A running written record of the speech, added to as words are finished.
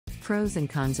Pros and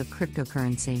cons of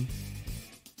cryptocurrency.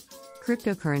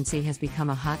 Cryptocurrency has become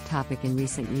a hot topic in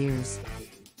recent years.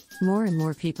 More and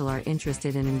more people are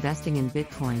interested in investing in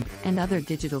Bitcoin and other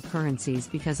digital currencies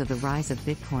because of the rise of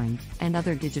Bitcoin and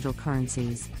other digital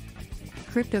currencies.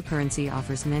 Cryptocurrency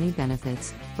offers many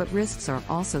benefits, but risks are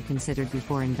also considered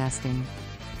before investing.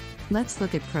 Let's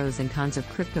look at pros and cons of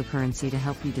cryptocurrency to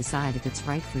help you decide if it's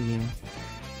right for you.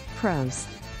 Pros.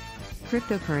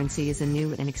 Cryptocurrency is a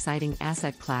new and exciting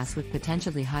asset class with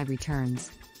potentially high returns.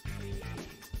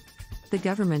 The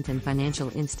government and financial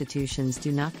institutions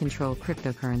do not control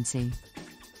cryptocurrency.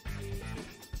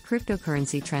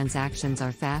 Cryptocurrency transactions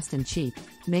are fast and cheap,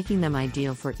 making them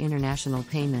ideal for international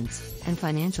payments and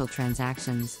financial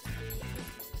transactions.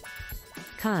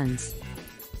 Cons.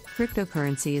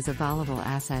 Cryptocurrency is a volatile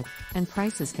asset, and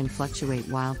prices can fluctuate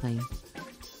wildly.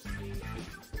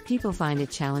 People find it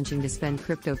challenging to spend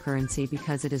cryptocurrency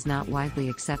because it is not widely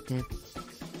accepted.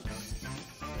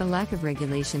 The lack of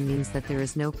regulation means that there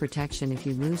is no protection if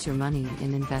you lose your money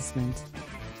in investment.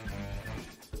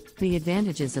 The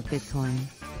advantages of Bitcoin.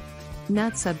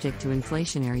 Not subject to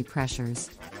inflationary pressures.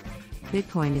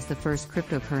 Bitcoin is the first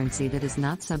cryptocurrency that is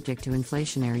not subject to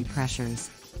inflationary pressures.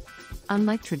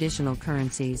 Unlike traditional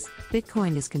currencies,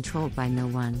 Bitcoin is controlled by no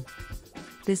one.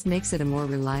 This makes it a more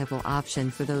reliable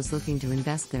option for those looking to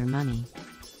invest their money.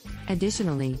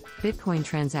 Additionally, Bitcoin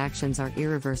transactions are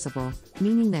irreversible,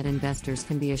 meaning that investors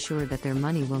can be assured that their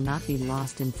money will not be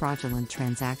lost in fraudulent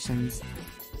transactions.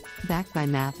 Backed by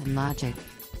math and logic.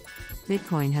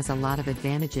 Bitcoin has a lot of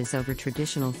advantages over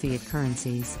traditional fiat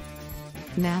currencies.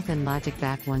 Math and logic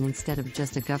back one instead of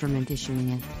just a government issuing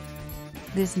it.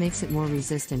 This makes it more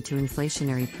resistant to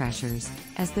inflationary pressures,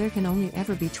 as there can only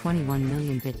ever be 21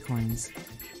 million Bitcoins.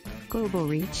 Global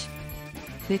reach.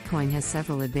 Bitcoin has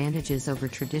several advantages over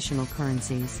traditional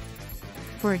currencies.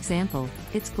 For example,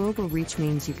 its global reach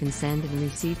means you can send and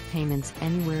receive payments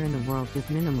anywhere in the world with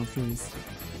minimal fees.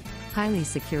 Highly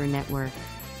secure network.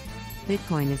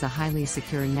 Bitcoin is a highly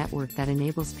secure network that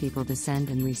enables people to send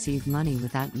and receive money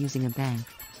without using a bank.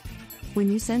 When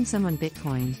you send someone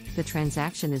Bitcoin, the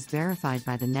transaction is verified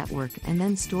by the network and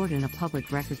then stored in a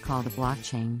public record called a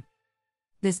blockchain.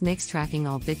 This makes tracking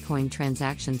all Bitcoin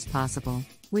transactions possible,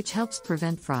 which helps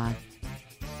prevent fraud.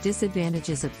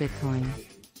 Disadvantages of Bitcoin.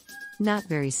 Not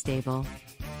very stable.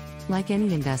 Like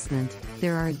any investment,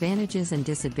 there are advantages and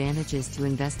disadvantages to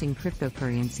investing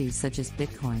cryptocurrencies such as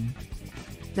Bitcoin.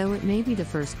 Though it may be the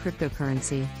first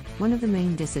cryptocurrency, one of the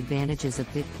main disadvantages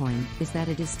of Bitcoin is that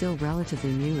it is still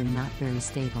relatively new and not very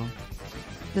stable.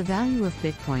 The value of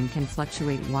Bitcoin can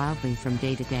fluctuate wildly from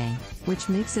day to day, which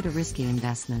makes it a risky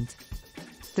investment.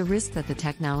 The risk that the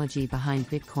technology behind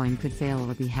Bitcoin could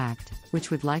fail or be hacked, which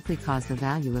would likely cause the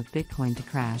value of Bitcoin to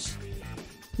crash.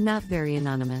 Not very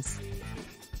anonymous.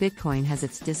 Bitcoin has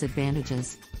its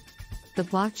disadvantages. The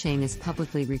blockchain is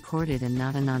publicly recorded and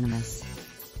not anonymous.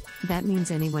 That means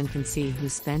anyone can see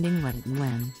who's spending what and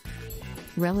when.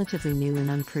 Relatively new and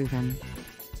unproven.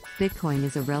 Bitcoin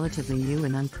is a relatively new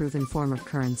and unproven form of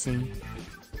currency.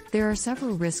 There are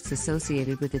several risks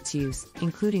associated with its use,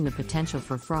 including the potential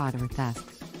for fraud or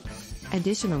theft.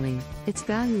 Additionally, its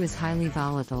value is highly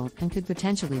volatile and could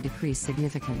potentially decrease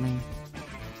significantly.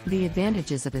 The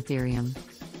advantages of Ethereum.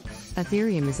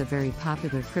 Ethereum is a very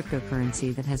popular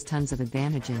cryptocurrency that has tons of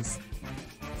advantages.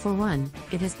 For one,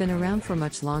 it has been around for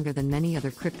much longer than many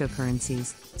other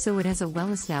cryptocurrencies, so it has a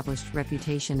well-established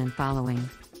reputation and following.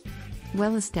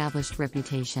 Well-established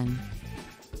reputation.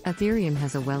 Ethereum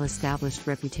has a well-established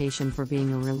reputation for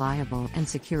being a reliable and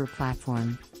secure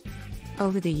platform.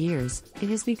 Over the years, it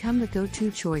has become the go-to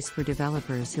choice for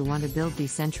developers who want to build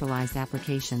decentralized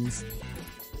applications.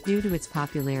 Due to its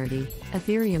popularity,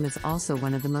 Ethereum is also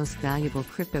one of the most valuable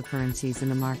cryptocurrencies in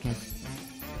the market.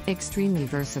 Extremely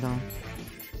versatile.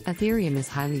 Ethereum is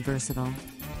highly versatile.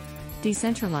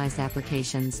 Decentralized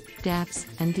applications, dApps,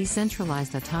 and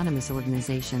decentralized autonomous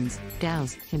organizations,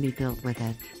 DAOs, can be built with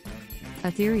it.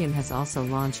 Ethereum has also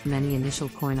launched many initial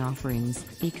coin offerings,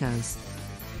 ECOs.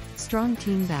 Strong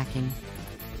team backing.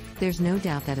 There's no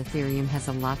doubt that Ethereum has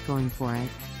a lot going for it.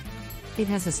 It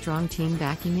has a strong team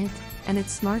backing it, and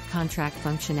its smart contract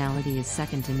functionality is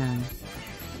second to none.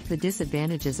 The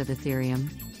disadvantages of Ethereum.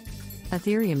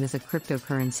 Ethereum is a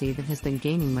cryptocurrency that has been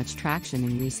gaining much traction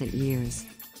in recent years.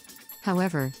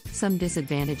 However, some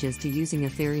disadvantages to using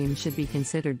Ethereum should be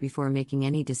considered before making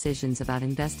any decisions about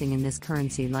investing in this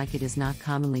currency, like it is not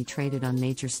commonly traded on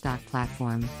major stock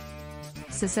platforms.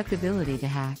 Susceptibility to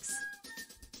hacks.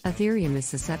 Ethereum is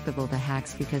susceptible to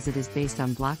hacks because it is based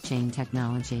on blockchain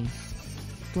technology.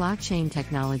 Blockchain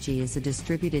technology is a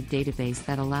distributed database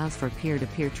that allows for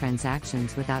peer-to-peer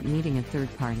transactions without needing a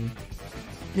third party.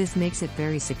 This makes it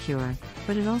very secure,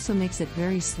 but it also makes it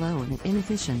very slow and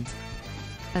inefficient.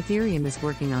 Ethereum is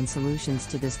working on solutions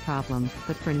to this problem,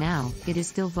 but for now, it is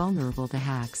still vulnerable to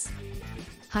hacks.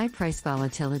 High price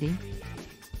volatility.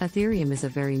 Ethereum is a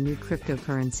very new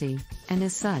cryptocurrency, and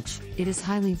as such, it is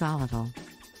highly volatile.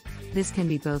 This can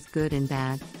be both good and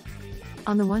bad.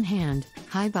 On the one hand,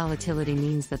 high volatility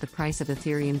means that the price of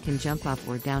Ethereum can jump up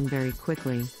or down very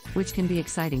quickly, which can be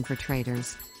exciting for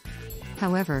traders.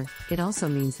 However, it also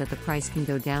means that the price can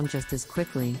go down just as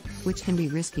quickly, which can be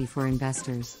risky for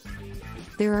investors.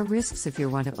 There are risks if you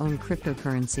want to own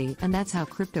cryptocurrency, and that's how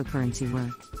cryptocurrency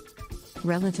works.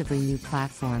 Relatively new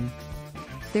platform.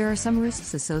 There are some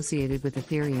risks associated with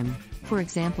Ethereum. For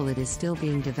example, it is still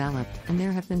being developed, and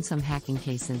there have been some hacking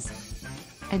cases.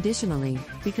 Additionally,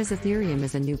 because Ethereum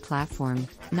is a new platform,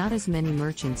 not as many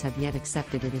merchants have yet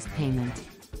accepted it as payment.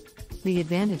 The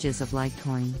advantages of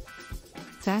Litecoin.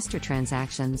 Faster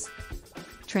transactions.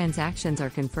 Transactions are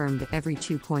confirmed every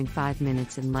 2.5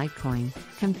 minutes in Litecoin,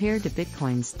 compared to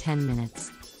Bitcoin's 10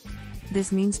 minutes.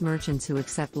 This means merchants who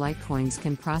accept Litecoins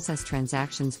can process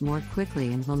transactions more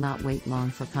quickly and will not wait long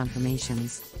for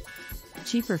confirmations.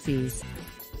 Cheaper fees.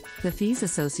 The fees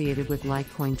associated with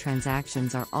Litecoin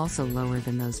transactions are also lower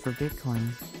than those for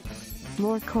Bitcoin.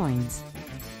 More coins.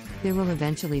 There will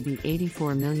eventually be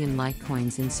 84 million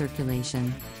Litecoins in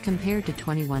circulation, compared to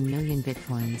 21 million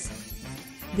Bitcoins.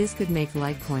 This could make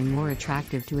Litecoin more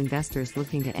attractive to investors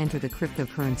looking to enter the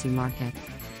cryptocurrency market.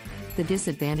 The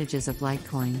disadvantages of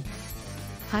Litecoin.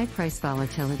 High price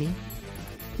volatility.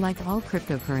 Like all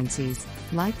cryptocurrencies,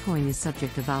 Litecoin is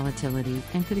subject to volatility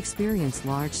and could experience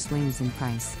large swings in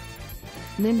price.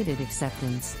 Limited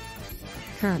acceptance.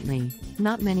 Currently,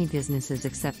 not many businesses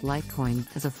accept Litecoin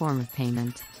as a form of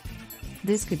payment.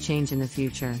 This could change in the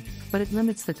future, but it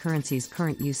limits the currency's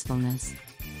current usefulness.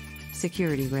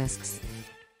 Security risks.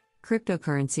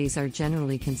 Cryptocurrencies are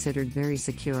generally considered very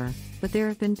secure, but there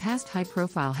have been past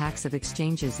high-profile hacks of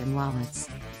exchanges and wallets.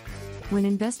 When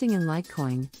investing in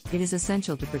Litecoin, it is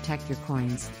essential to protect your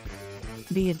coins.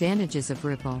 The advantages of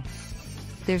Ripple.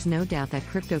 There's no doubt that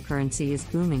cryptocurrency is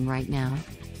booming right now.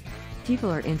 People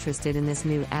are interested in this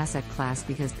new asset class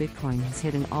because Bitcoin has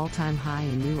hit an all-time high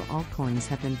and new altcoins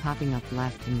have been popping up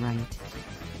left and right.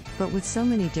 But with so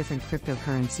many different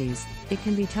cryptocurrencies, it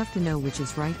can be tough to know which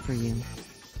is right for you.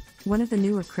 One of the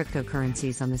newer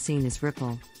cryptocurrencies on the scene is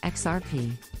Ripple,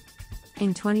 XRP.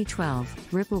 In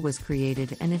 2012, Ripple was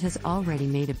created and it has already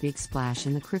made a big splash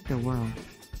in the crypto world.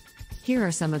 Here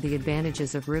are some of the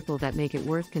advantages of Ripple that make it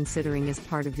worth considering as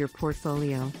part of your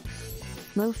portfolio.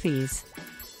 Low fees.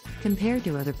 Compared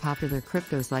to other popular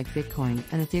cryptos like Bitcoin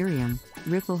and Ethereum,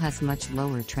 Ripple has much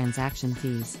lower transaction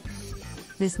fees.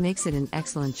 This makes it an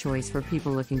excellent choice for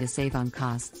people looking to save on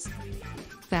costs.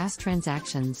 Fast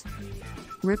transactions.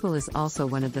 Ripple is also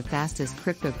one of the fastest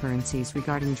cryptocurrencies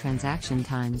regarding transaction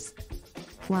times.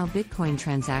 While Bitcoin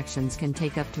transactions can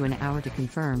take up to an hour to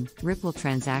confirm, Ripple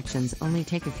transactions only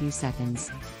take a few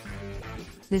seconds.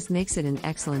 This makes it an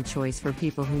excellent choice for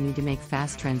people who need to make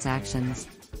fast transactions.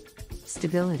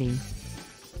 Stability.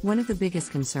 One of the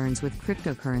biggest concerns with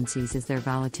cryptocurrencies is their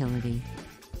volatility.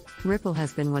 Ripple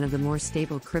has been one of the more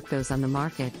stable cryptos on the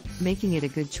market, making it a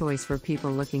good choice for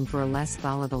people looking for a less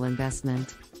volatile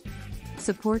investment.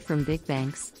 Support from big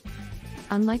banks.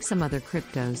 Unlike some other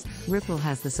cryptos, Ripple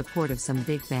has the support of some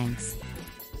big banks.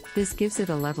 This gives it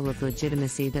a level of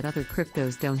legitimacy that other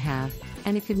cryptos don't have,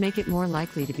 and it could make it more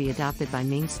likely to be adopted by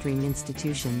mainstream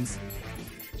institutions.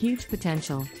 Huge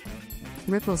potential.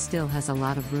 Ripple still has a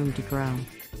lot of room to grow.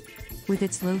 With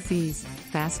its low fees,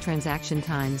 fast transaction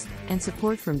times, and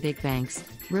support from big banks,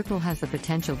 Ripple has the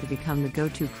potential to become the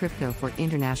go-to crypto for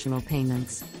international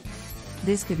payments.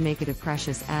 This could make it a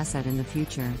precious asset in the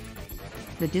future.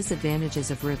 The disadvantages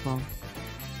of Ripple.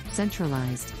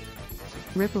 Centralized.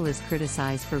 Ripple is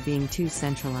criticized for being too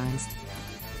centralized.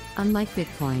 Unlike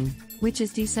Bitcoin, which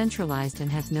is decentralized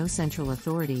and has no central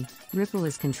authority, Ripple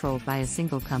is controlled by a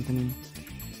single company.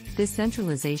 This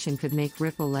centralization could make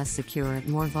Ripple less secure and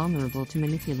more vulnerable to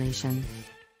manipulation.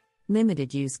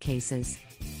 Limited use cases.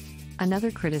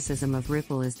 Another criticism of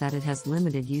Ripple is that it has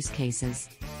limited use cases.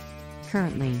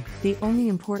 Currently, the only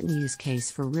important use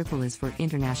case for Ripple is for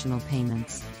international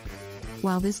payments.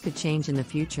 While this could change in the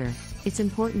future, it's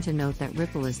important to note that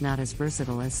Ripple is not as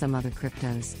versatile as some other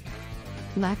cryptos.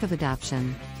 Lack of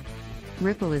adoption.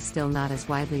 Ripple is still not as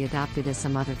widely adopted as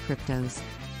some other cryptos.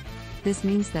 This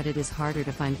means that it is harder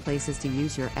to find places to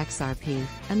use your XRP,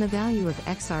 and the value of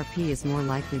XRP is more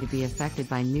likely to be affected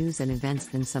by news and events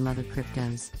than some other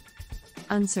cryptos.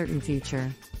 Uncertain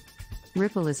future.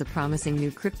 Ripple is a promising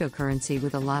new cryptocurrency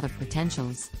with a lot of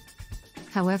potentials.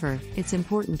 However, it's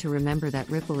important to remember that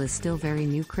Ripple is still very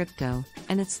new crypto,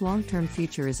 and its long-term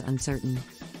future is uncertain.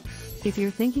 If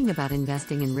you're thinking about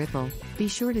investing in Ripple, be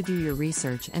sure to do your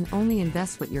research and only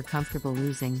invest what you're comfortable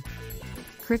losing.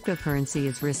 Cryptocurrency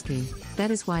is risky.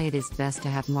 That is why it is best to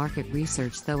have market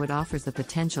research, though it offers the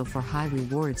potential for high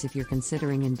rewards if you're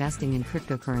considering investing in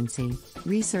cryptocurrency.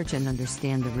 Research and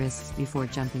understand the risks before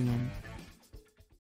jumping in.